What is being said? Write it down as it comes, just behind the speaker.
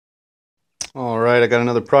All right, I got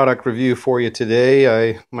another product review for you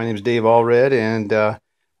today. My name is Dave Allred, and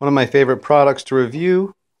one of my favorite products to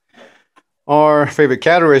review, or favorite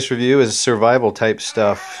categories to review, is survival type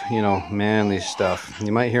stuff, manly stuff.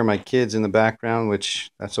 You might hear my kids in the background, which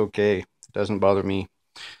that's okay. It doesn't bother me.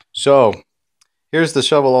 So here's the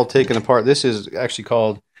shovel all taken apart. This is actually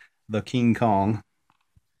called the King Kong.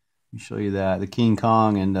 Let me show you that. The King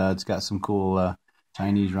Kong, and it's got some cool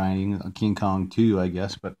Chinese writing, King Kong 2, I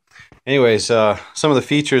guess. But anyways, some of the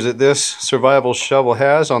features that this survival shovel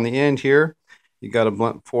has on the end here, you got a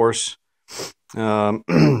blunt force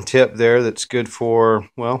tip there that's good for,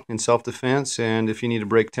 well, in self-defense, and if you need to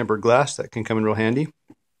break tempered glass, that can come in real handy.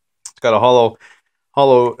 It's got a hollow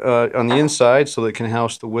on the inside so that it can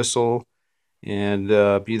house the whistle and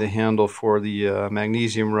be the handle for the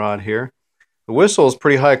magnesium rod here. The whistle is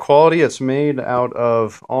pretty high quality. It's made out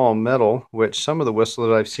of all metal, which some of the whistles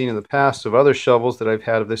that I've seen in the past of other shovels that I've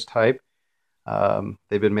had of this type,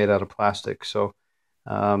 they've been made out of plastic. So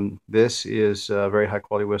this is a very high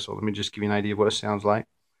quality whistle. Let me just give you an idea of what it sounds like.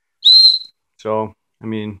 So, I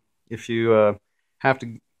mean, if you have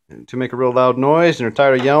to make a real loud noise and are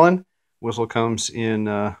tired of yelling, whistle comes in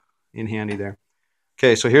handy there.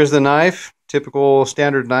 Okay, so here's the knife. Typical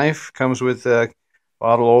standard knife. Comes with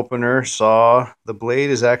bottle opener, saw. The blade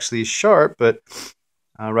is actually sharp, but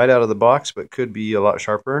right out of the box, but could be a lot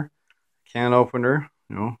sharper. Can opener,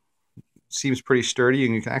 seems pretty sturdy,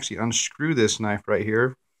 and you can actually unscrew this knife right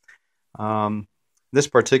here. This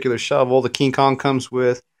particular shovel, the King Kong, comes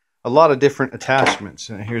with a lot of different attachments.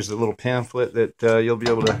 Here's the little pamphlet that you'll be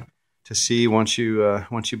able to see once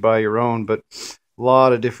you buy your own. But a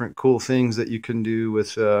lot of different cool things that you can do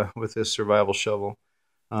with this survival shovel.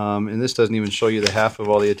 And this doesn't even show you the half of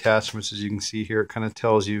all the attachments. As you can see here, it kind of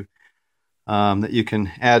tells you that you can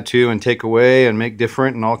add to and take away and make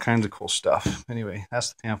different and all kinds of cool stuff. Anyway,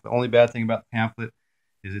 that's the pamphlet. Only bad thing about the pamphlet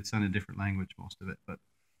is it's in a different language, most of it. But,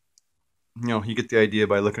 you get the idea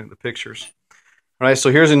by looking at the pictures. All right, so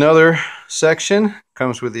here's another section.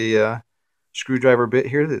 Comes with the screwdriver bit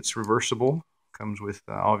here that's reversible. Comes with,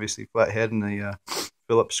 obviously, flat head and a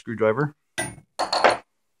Phillips screwdriver.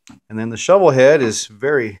 And then the shovel head is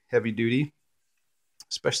very heavy duty,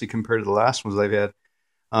 especially compared to the last ones I've had.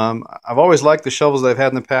 I've always liked the shovels that I've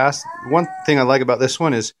had in the past. One thing I like about this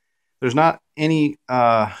one is there's not any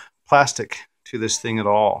plastic to this thing at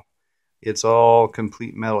all. It's all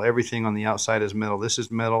complete metal. Everything on the outside is metal. This is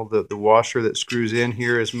metal. The washer that screws in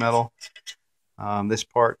here is metal, this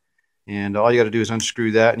part. And all you got to do is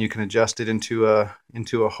unscrew that, and you can adjust it into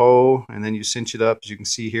a hoe, and then you cinch it up. As you can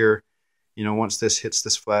see here, once this hits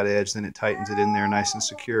this flat edge, then it tightens it in there nice and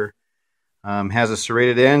secure. Has a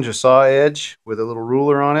serrated edge, a saw edge with a little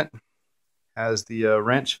ruler on it. Has the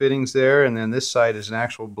wrench fittings there, and then this side is an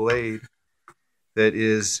actual blade that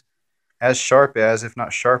is as sharp as, if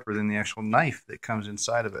not sharper than, the actual knife that comes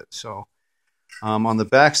inside of it. So on the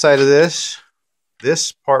back side of this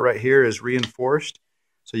part right here is reinforced,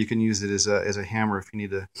 so you can use it as a hammer if you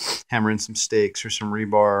need to hammer in some stakes or some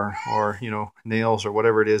rebar or nails or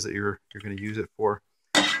whatever it is that you're going to use it for.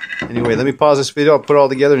 Anyway, let me pause this video. I'll put it all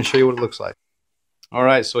together and show you what it looks like. All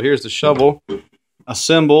right, so here's the shovel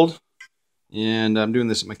assembled, and I'm doing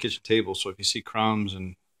this at my kitchen table, so if you see crumbs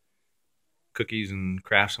and cookies and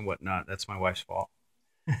crafts and whatnot, that's my wife's fault.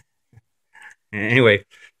 Anyway,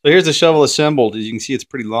 so here's the shovel assembled. As you can see, it's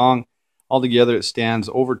pretty long. Altogether, it stands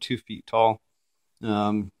over 2 feet tall,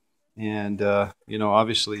 and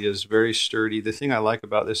obviously is very sturdy. The thing I like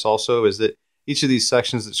about this also is that each of these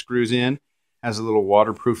sections that screws in has a little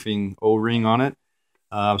waterproofing O-ring on it.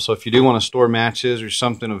 So if you do want to store matches or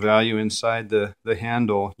something of value inside the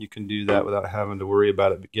handle, you can do that without having to worry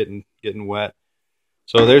about it getting wet.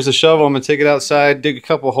 So there's the shovel. I'm going to take it outside, dig a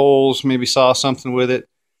couple holes, maybe saw something with it,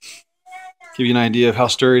 give you an idea of how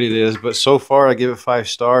sturdy it is. But so far, I give it 5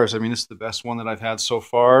 stars. I mean, it's the best one that I've had so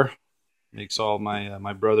far. Makes all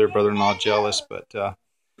my brother-in-law jealous, but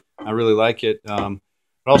I really like it.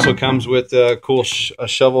 It also comes with a cool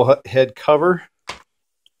shovel head cover.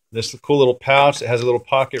 This cool little pouch. It has a little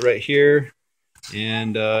pocket right here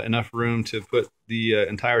and enough room to put the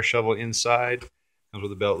entire shovel inside. Comes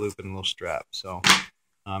with a belt loop and a little strap. So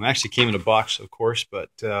actually came in a box, of course, but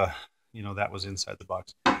that was inside the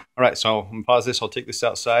box. All right, so I'm going to pause this. I'll take this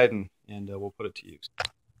outside and we'll put it to use.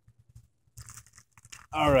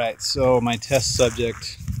 All right, so my test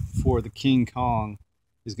subject for the King Kong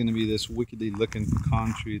is going to be this wickedly looking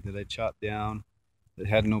pecan tree that I chopped down that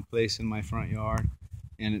had no place in my front yard,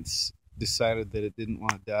 and it's decided that it didn't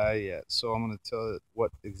want to die yet. So I'm going to tell it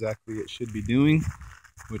what exactly it should be doing,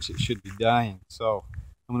 which it should be dying. So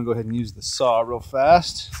I'm going to go ahead and use the saw real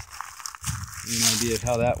fast. Give you an idea of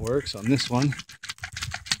how that works on this one.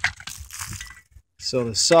 So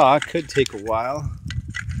the saw could take a while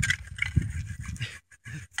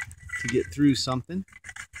to get through something.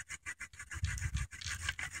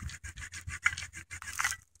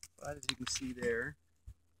 But as you can see there,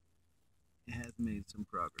 it has made some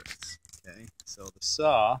progress. Okay, so the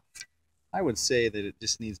saw, I would say that it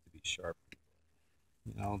just needs to be sharp.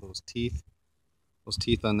 You know, those teeth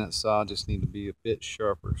on that saw just need to be a bit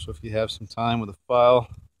sharper. So if you have some time with a file,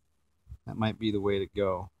 that might be the way to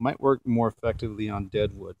go. Might work more effectively on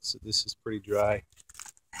dead wood. So this is pretty dry.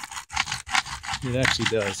 It actually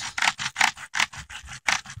does.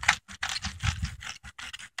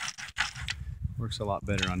 Works a lot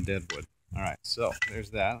better on dead wood. All right, so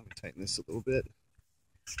there's that. Let me tighten this a little bit.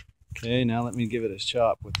 Okay, now let me give it a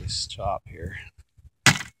chop with this chop here.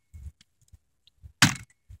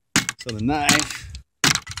 So the knife,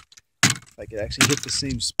 if I could actually hit the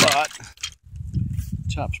same spot,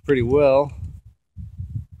 chops pretty well.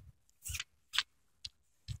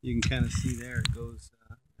 You can kind of see there it goes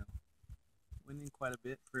winning quite a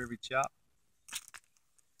bit for every chop.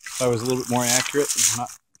 If I was a little bit more accurate and not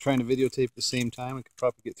trying to videotape at the same time, I could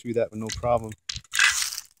probably get through that with no problem.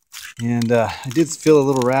 And I did feel a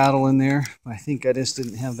little rattle in there. I think I just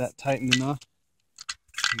didn't have that tightened enough.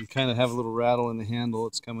 You can kind of have a little rattle in the handle.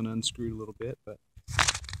 It's coming unscrewed a little bit, but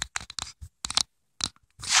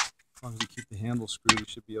as long as you keep the handle screwed, you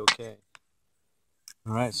should be okay.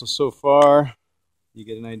 All right, so far you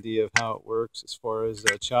get an idea of how it works as far as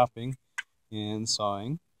chopping and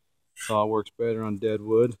sawing. Saw works better on dead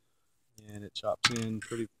wood, and it chops in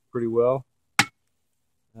pretty well.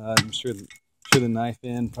 I'm sure the knife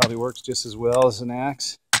end probably works just as well as an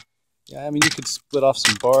axe. Yeah, I mean, you could split off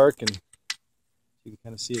some bark, and you can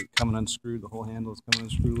kind of see it coming unscrewed. The whole handle is coming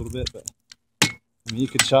unscrewed a little bit, but I mean, you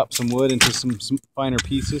could chop some wood into some finer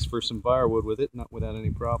pieces for some firewood with it, not without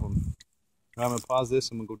any problem. I'm going to pause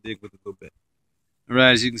this and we'll go dig with it a little bit. All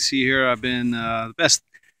right, as you can see here, I've been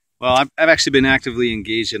I've actually been actively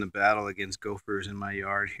engaged in a battle against gophers in my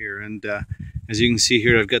yard here, and as you can see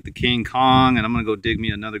here, I've got the King Kong, and I'm going to go dig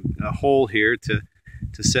me another hole here to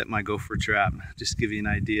set my gopher trap. Just to give you an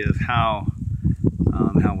idea of how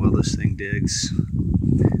well this thing digs.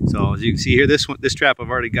 So as you can see here, this trap I've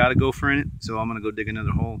already got a gopher in it, so I'm going to go dig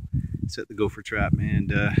another hole, set the gopher trap,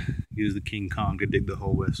 and use the King Kong to dig the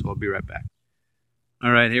hole with. So I'll be right back.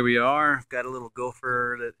 All right, here we are. I've got a little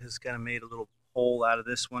gopher that has kind of made a little hole out of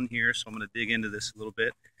this one here, so I'm going to dig into this a little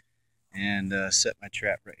bit and set my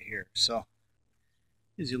trap right here. So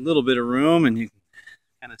gives you a little bit of room, and you can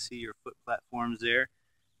kind of see your foot platforms there. A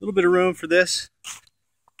little bit of room for this.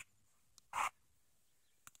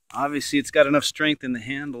 Obviously it's got enough strength in the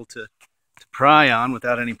handle to pry on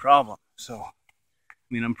without any problem. So I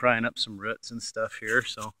mean, I'm prying up some roots and stuff here,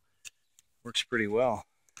 so works pretty well.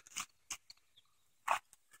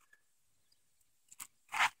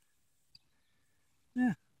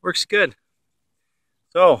 Yeah, works good.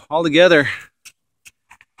 So altogether,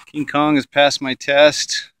 King Kong has passed my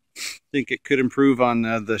test. I think it could improve on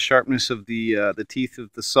the sharpness of the teeth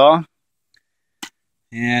of the saw,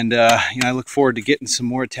 and you know, I look forward to getting some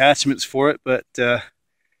more attachments for it. But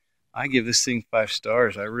I give this thing 5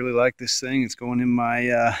 stars. I really like this thing. It's going in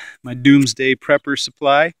my my doomsday prepper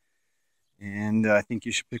supply, and I think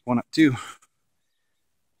you should pick one up too.